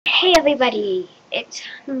Hey everybody, it's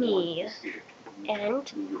me,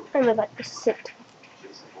 and I'm about to sit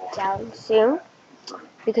down soon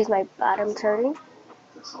because my bottom's hurting.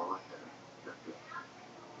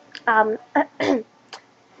 Um,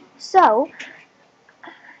 so,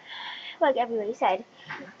 like everybody said,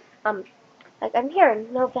 um, like I'm here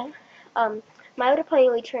in November. My Little Pony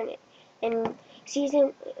will return in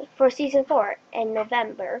season 4 in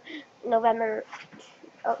November,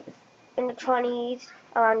 uh, in the 20s,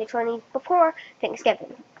 around the 20s before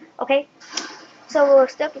Thanksgiving. Okay. So we'll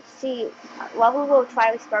still get to see what we will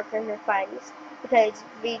try with Sparkle and her friends because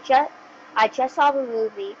I just saw the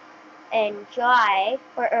movie in July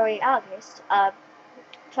or early August of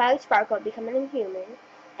Twilight Sparkle becoming a human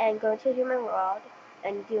and going to the human world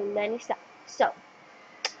and doing many stuff. So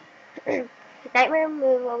Nightmare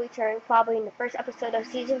Moon will return probably in the first episode of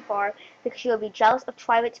season 4 because she will be jealous of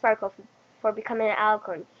Twilight Sparkle for becoming an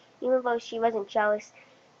alicorn, even though she wasn't jealous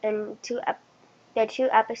in the 2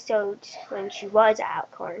 episodes when she was an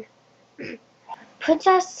alicorn.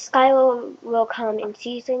 Princess Skylar will come in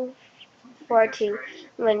season 4 too,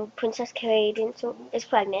 when Princess Cadence is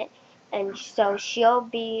pregnant, and so she'll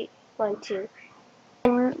be one too.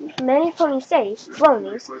 And many ponies say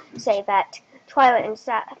that Twilight and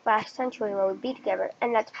Flash Century will be together,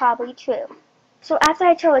 and that's probably true. So after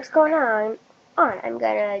I tell what's going on, I'm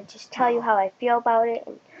gonna just tell you how I feel about it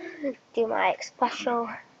and do my special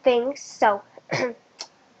things. So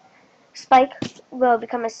Spike will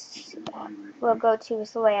go to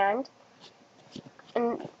his land,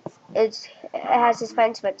 and it has his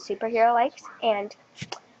friends with superhero likes, and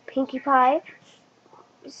Pinkie Pie's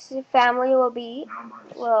family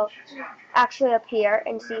will actually appear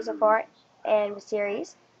in season 4 in the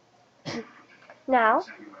series. Now,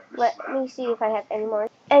 let me see if I have any more.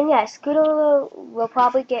 And yes, Scooter will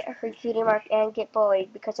probably get her cutie mark and get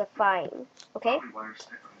bullied because of flying. Okay?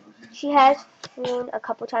 She has flown a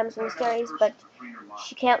couple times in the series, but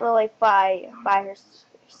she can't really fly by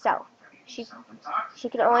herself. She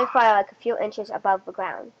can only fly like a few inches above the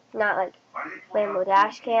ground, not like Rainbow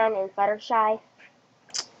Dash can and Fluttershy.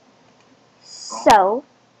 So,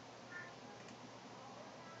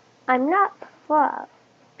 I'm not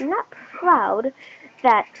proud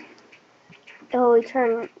that it will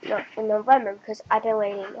return in November because I've been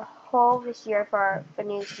waiting the whole this year for the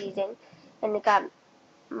new season, and it got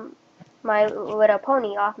My Little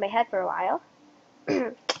Pony off my head for a while.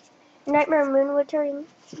 Nightmare Moon returning.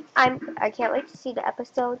 I can't wait to see the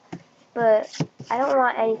episode, but I don't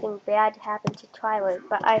want anything bad to happen to Twilight.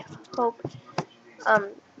 But I hope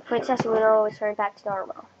Princess Luna will return back to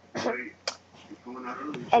normal.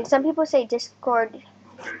 And some people say Discord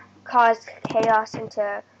caused chaos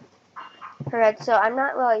into her head, so I'm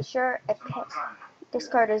not really sure if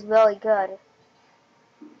Discord is really good.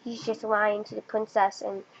 He's just lying to the princess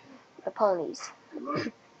and the ponies.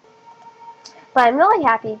 But I'm really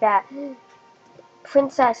happy that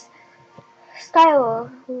Princess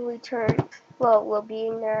Skylar will be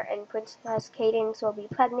in there, and Princess Cadence will be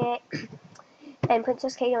pregnant, and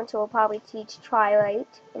Princess Cadence will probably teach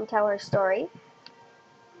Twilight and tell her story.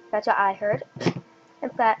 That's what I heard.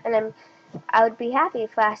 I would be happy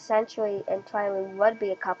if Flash Century and Twilight would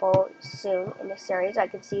be a couple soon in the series,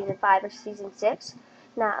 like in season 5 or season 6,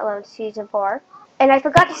 not alone season 4. And I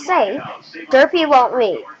forgot to say, Derpy won't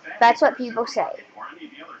leave. That's what people say.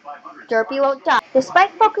 Derpy won't die. The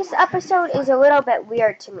Spike Focus episode is a little bit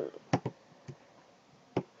weird to me.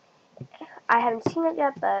 I haven't seen it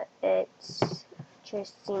yet, but it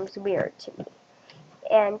just seems weird to me.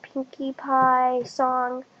 And Pinkie Pie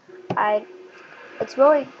song, it's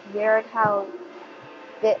really weird how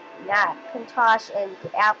Macintosh and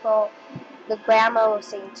Apple, the grandma will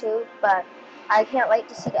sing too, but I can't wait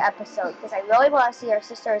to see the episode because I really want to see her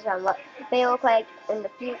sisters and what they look like in the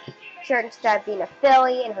future instead of being a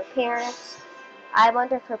filly and her parents. I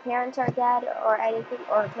wonder if her parents are dead or anything,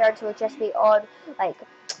 or her parents will just be old like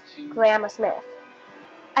Grandma Smith.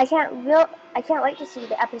 I can't wait to see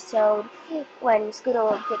the episode when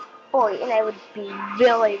Scootaloo gets bullied, and I would be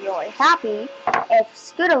really, really happy if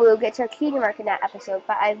Scootaloo gets her cutie mark in that episode,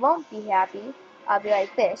 but I won't be happy. I'll be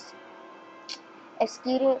like this. If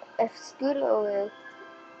Scootaloo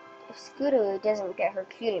doesn't get her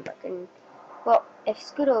cutie mark, and well, if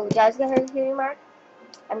Scootaloo does get her cutie mark,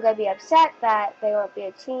 I'm gonna be upset that they won't be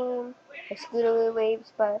a team if Scootaloo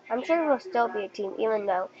leaves, but I'm sure we'll still be a team, even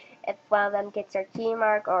though if one of them gets their cutie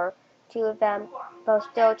mark or 2 of them, they'll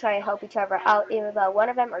still try to help each other out, even though 1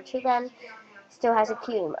 of them or 2 of them still has a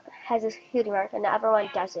cutie mark and the other one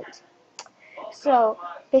doesn't. So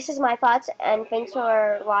this is my thoughts, and thanks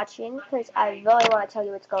for watching because I really want to tell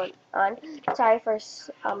you what's going on. Sorry for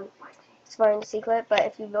exploring the secret, but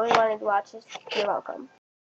if you really wanted to watch this, you're welcome.